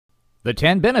The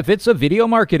 10 Benefits of Video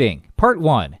Marketing, Part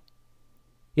 1.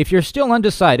 If you're still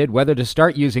undecided whether to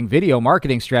start using video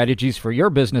marketing strategies for your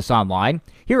business online,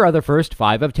 here are the first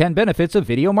 5 of 10 benefits of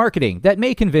video marketing that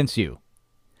may convince you.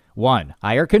 1.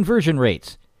 Higher conversion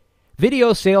rates.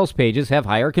 Video sales pages have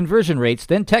higher conversion rates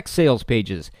than text sales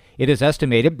pages. It is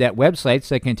estimated that websites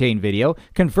that contain video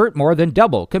convert more than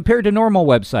double compared to normal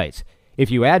websites. If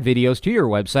you add videos to your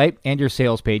website and your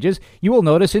sales pages, you will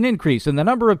notice an increase in the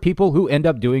number of people who end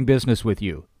up doing business with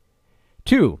you.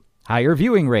 2. Higher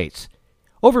viewing rates.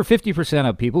 Over 50%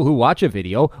 of people who watch a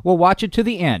video will watch it to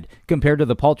the end, compared to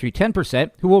the paltry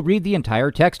 10% who will read the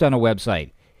entire text on a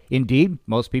website. Indeed,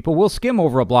 most people will skim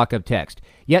over a block of text,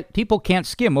 yet people can't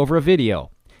skim over a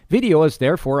video. Video is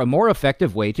therefore a more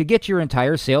effective way to get your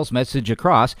entire sales message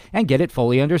across and get it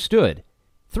fully understood.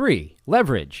 3.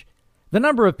 Leverage. The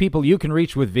number of people you can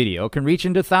reach with video can reach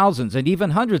into thousands and even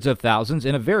hundreds of thousands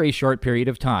in a very short period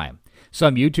of time.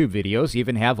 Some YouTube videos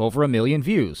even have over 1 million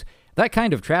views. That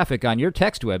kind of traffic on your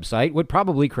text website would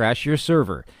probably crash your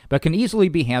server, but can easily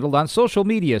be handled on social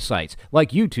media sites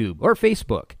like YouTube or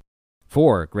Facebook.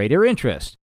 4. Greater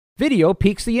interest. Video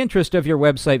piques the interest of your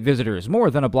website visitors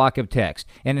more than a block of text,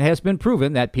 and it has been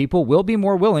proven that people will be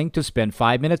more willing to spend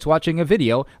 5 minutes watching a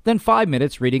video than 5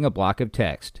 minutes reading a block of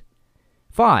text.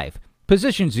 5.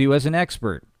 Positions you as an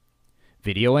expert.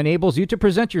 Video enables you to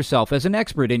present yourself as an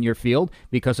expert in your field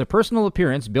because a personal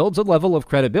appearance builds a level of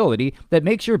credibility that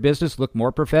makes your business look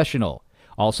more professional.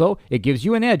 Also, it gives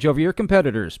you an edge over your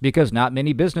competitors because not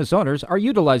many business owners are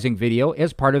utilizing video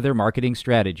as part of their marketing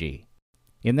strategy.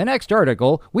 In the next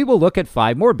article, we will look at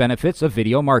 5 more benefits of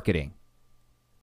video marketing.